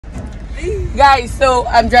Guys, so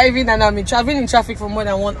I'm driving and I'm traveling in traffic for more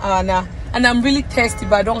than 1 hour now, and I'm really thirsty,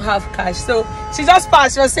 but I don't have cash. So she just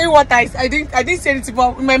passed. She was saying what I didn't say anything,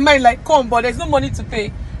 but in my mind like, come, but there's no money to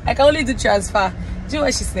pay. I can only do transfer. Do you know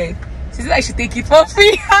what she said? She said I should take it for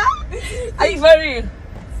free. Are you for real?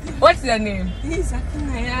 What's your name? Hey,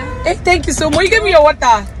 thank you so much. You gave me your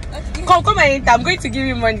water. Okay. Come and enter. I'm going to give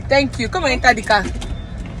you money. Thank you. Come and enter the car.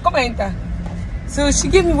 Come and enter. So she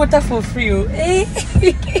gave me water for free. Oh. Hey.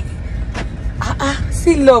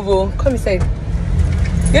 See love. Oh. Come inside.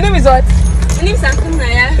 Your name is what? My name is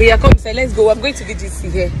Akunaya. Yeah, come inside. Let's go. I'm going to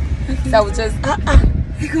VGC here. Okay. So I will just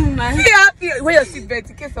Come on. be happy. Wear your seatbelt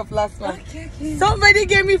in case of last one. Okay. Somebody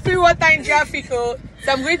gave me free water in traffic. Oh.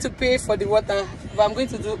 So I'm going to pay for the water. But I'm going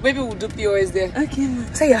to do, maybe we'll do POS there. Okay,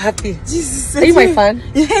 man. Say you're happy. Jesus. Are you my fan?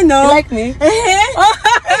 Yeah, no. You like me?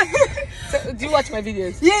 So, do you watch my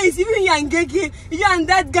videos? Yes, even you and Gege, you and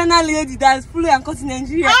that Ghana lady that's fully and cutting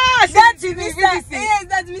Nigeria. That's Mr. Yes,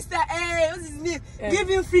 that's Mr. What's his name? Yeah. Give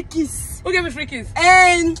him free kiss. Who gave me free kiss?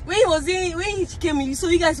 And when he came in, so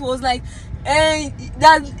you guys was like,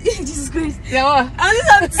 that Jesus Christ. Yeah, what? I just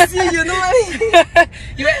have to see you know what I mean?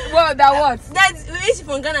 You went, what? That what? That's when she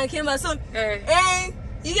from Ghana came back. So and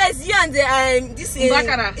you guys, you and the this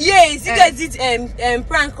Bakara. yes, you guys did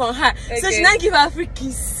prank on her. Okay. So she now give her a free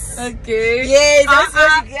kiss. Okay. Yes, that's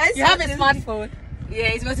what she gets. You have a smartphone?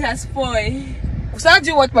 Yes, but it has spoiled. So how do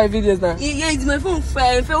you watch my videos now? Yeah, it's my phone.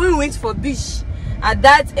 When we went for beach at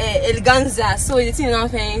that Eleganza, so the thing now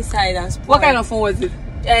fell inside and spoiled. What kind of phone was it?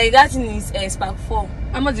 That thing is Spark 4.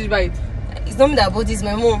 How much did you buy it? It's not me that bought it, it's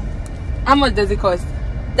my mom. How much does it cost?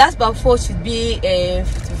 That Spark 4 should be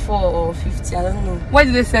 54 or 50, I don't know. Where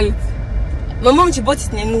did they sell it? My mom, she bought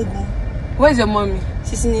it in Enugu. Where's your mommy?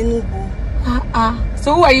 She's in Enugu.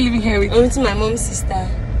 So who are you living here with? I'm with my mom's sister.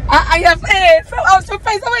 I have I was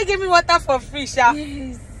surprised somebody gave me water for free, Sha.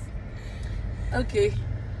 Yes.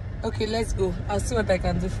 Okay, let's go. I'll see what I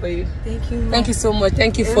can do for you. Thank you, Mom. Thank you so much.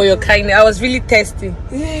 Thank you for your kindness. I was really thirsty.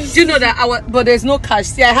 Yes. Do you know that but there's no cash.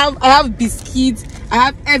 See, I have biscuits, I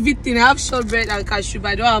have everything. I have shortbread and cashew, but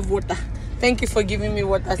I don't have water. Thank you for giving me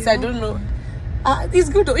water. So I don't know. It's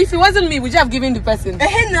good though. If it wasn't me, would you have given the person? No,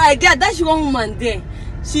 I get that one woman there.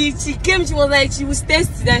 She came, she was like, she was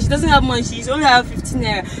thirsty and she doesn't have money, she only have 15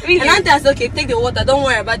 naira. Really? And I said, okay, take the water, don't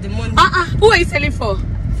worry about the money. Who are you selling for?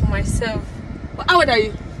 For myself. How old are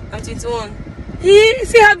you? I'm 21.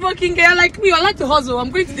 See, hardworking girl like me. I like to hustle.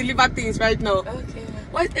 I'm going to deliver things right now.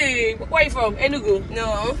 Okay. Where are you from? Enugu?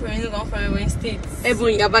 No, I'm from Enugu. I'm from Ebonyi State.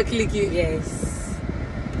 Ebonyi, Abakaliki. Yes.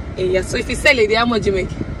 Yeah. So if you sell it, how much you make?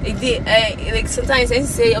 Like sometimes I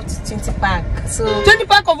say up to 20 pack. So 20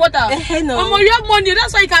 pack of water. No. You have money.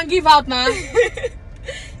 That's why you can give out now.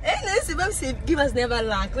 Give us never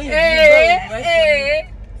lack. When you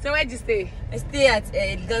So where do you stay? I stay at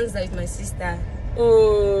Ganza with my sister.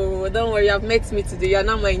 Oh, don't worry, you've met me today. You're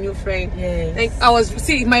now my new friend.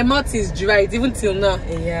 Yes. My mouth is dry even till now.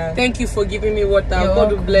 Yeah. Thank you for giving me water.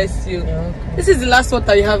 God will bless you. This is the last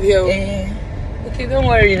water you have here. Yeah. Okay, don't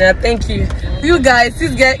worry now. Thank you. You guys,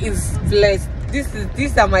 this girl is blessed.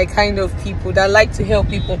 These are my kind of people that like to help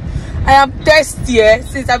people. I am thirsty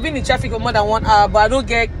since I've been in traffic for more than 1 hour, but I don't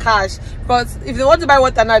get cash. Because if they want to buy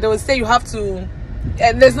water now, they will say you have to,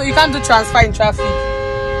 and you can't do transfer in traffic.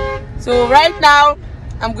 So right now,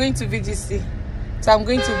 I'm going to VGC. So I'm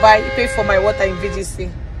going to pay for my water in VGC.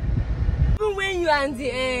 Even when you and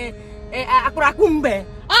the Akurakumbe.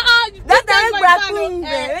 That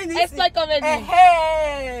it's like already.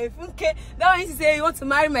 Okay. That one you say you want to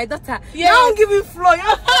marry my daughter. Yeah. You don't give me floor. You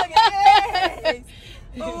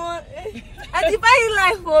yes. And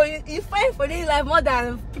you find for this life more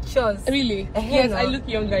than pictures. Really? Yes, I look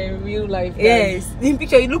younger in real life. Yes, in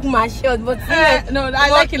picture you look matured, but no, I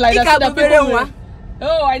like it like that. So that people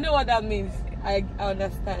oh, I know what that means. I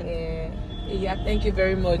understand. Yeah, thank you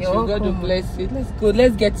very much. God will bless you. Let's go.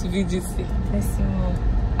 Let's get to VGC. Bless you, Mom.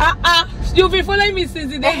 You've been following me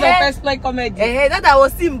since the days of First Play Comedy. That I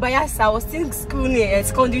was still in Bayelsa. I was still in school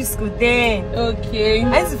secondary school then. Okay.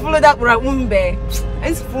 I used to follow that Umbe. I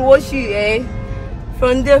used to follow you,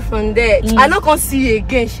 from there. I not gonna see you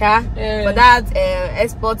again, Sha. For that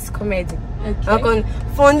sports comedy. Okay.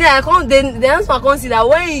 From there, I can't. Then I can't see that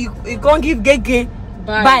when you can't give Gege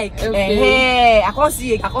bike. Okay. I can't see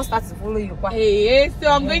you. I can't start to follow you. So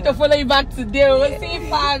I'm going to follow you back today. We'll see you,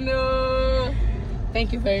 Pano.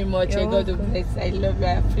 Thank you very much. God bless. I love you.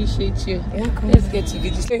 I appreciate you. Let's get to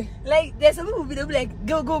video. Like there's some people they'll be like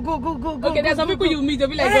go. Okay, there's some people you meet they'll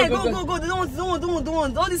be like go.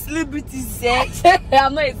 Don't all these celebrities.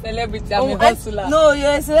 I'm not a celebrity. I'm a hustler. No,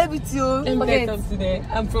 you're a celebrity. Let me get something there.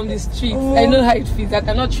 I'm from the streets. I know how it feels. I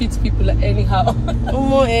cannot treat people anyhow.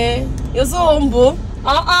 You're so humble.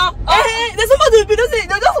 There's somebody who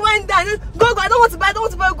just went down. Go, I don't want to buy. Go.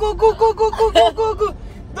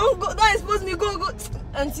 Don't go. Don't expose me. Go.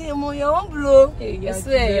 Auntie, you're humble. Hey, I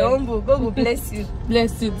swear, you're humble. God bless you.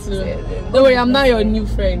 Bless you too. Don't worry, I'm not your new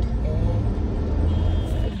friend.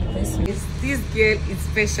 This girl is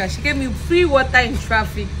special. She gave me free water in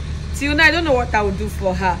traffic. Till now, I don't know what I would do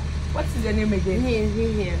for her. What is your name again?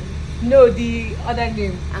 Vivian. No, the other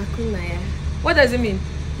name. Akunaya. What does it mean?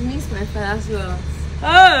 It means my father's house.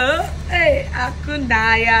 Oh, hey,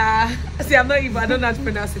 Akunaya. See, I'm not even, I don't know how to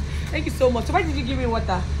pronounce it. Thank you so much. So why did you give me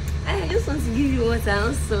water? I just want to give you water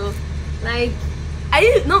also. Like, I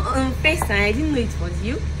didn't know on FaceTime, I didn't know it was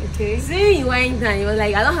you. Okay. So when you went down, you were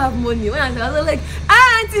like, I don't have money. When I was like,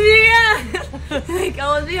 Auntie Miriam! Like, I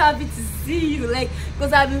was really happy to see you. Like,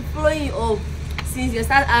 because I've been following you up since you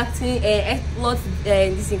started acting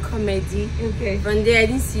this in comedy. Okay. From there, I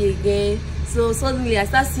didn't see you again. So suddenly, I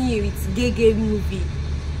started seeing you with Gay movie.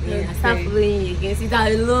 Okay. I started following you again. See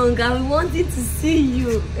that long. I wanted to see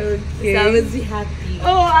you. Okay. So I was really happy.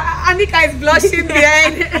 Oh, Anika is blushing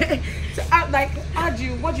behind. So, like,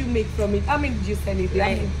 what do you make from it? How many did you sell it?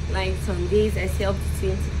 Like some days I sell up to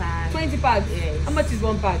 20 packs. 20 packs? Yes. How much is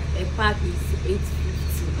one pack? A pack is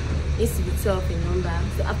 850. Needs to be 12 in number.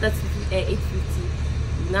 So after 850,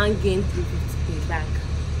 you now gain 350 back.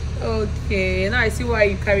 Okay, now I see why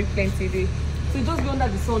you carry plenty there. So you just go under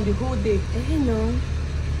the sun the whole day. No.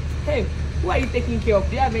 Hey, who are you taking care of?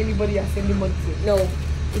 Do you have anybody you're sending money to? No.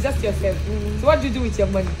 It's just yourself. So what do you do with your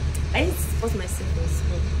money? I need to support myself in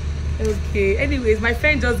school. Okay, anyways, my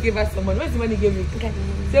friend just gave us some money. Where's the money you gave me? Okay.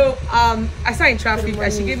 So I saw in traffic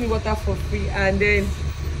and she gave me water for free, and then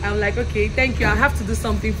I'm like, okay, thank you, I have to do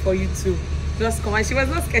something for you too. Just come. And she was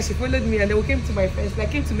not scared. She followed me, and then we came to my friends. I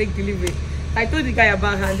came to make delivery. I told the guy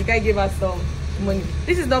about her, and the guy gave us some money.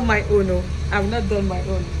 This is not my own. No, I've not done my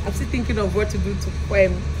own. I'm still thinking of what to do to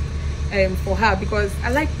for her, because I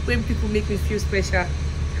like when people make me feel special.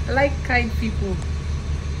 I like kind people.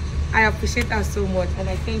 I appreciate her so much, and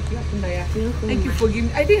I thank you, Akunaya. Thank you for giving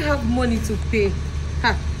me. I didn't have money to pay.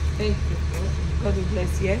 Ha! Thank you. God will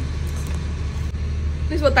bless you.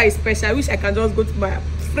 This water is special. I wish I can just go to my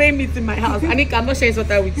frame it in my house, and I cannot share this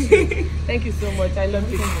water with you. Thank you so much. I love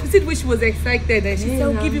you. You see, which was excited, and she said,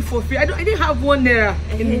 "I'll give you for free." I didn't have 1 naira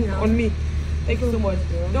on me. Thank you so much.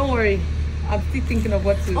 Don't worry. I'm still thinking of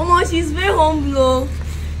what to. Oh my, she's very humble.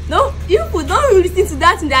 No, you don't listen to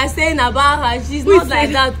that thing they are saying about her. She's not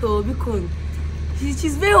like that though, because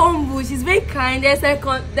she's very humble, she's very kind. There's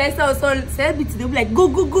also celebrity, they'll be like, go.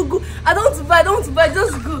 I don't want to buy,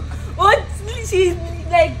 just go. What? She's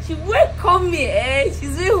like, she welcome me,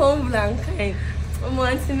 she's very humble and kind. Oh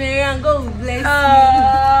my Auntie Miriam, God will bless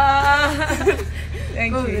you.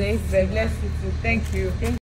 Thank you. God bless you too. Thank you.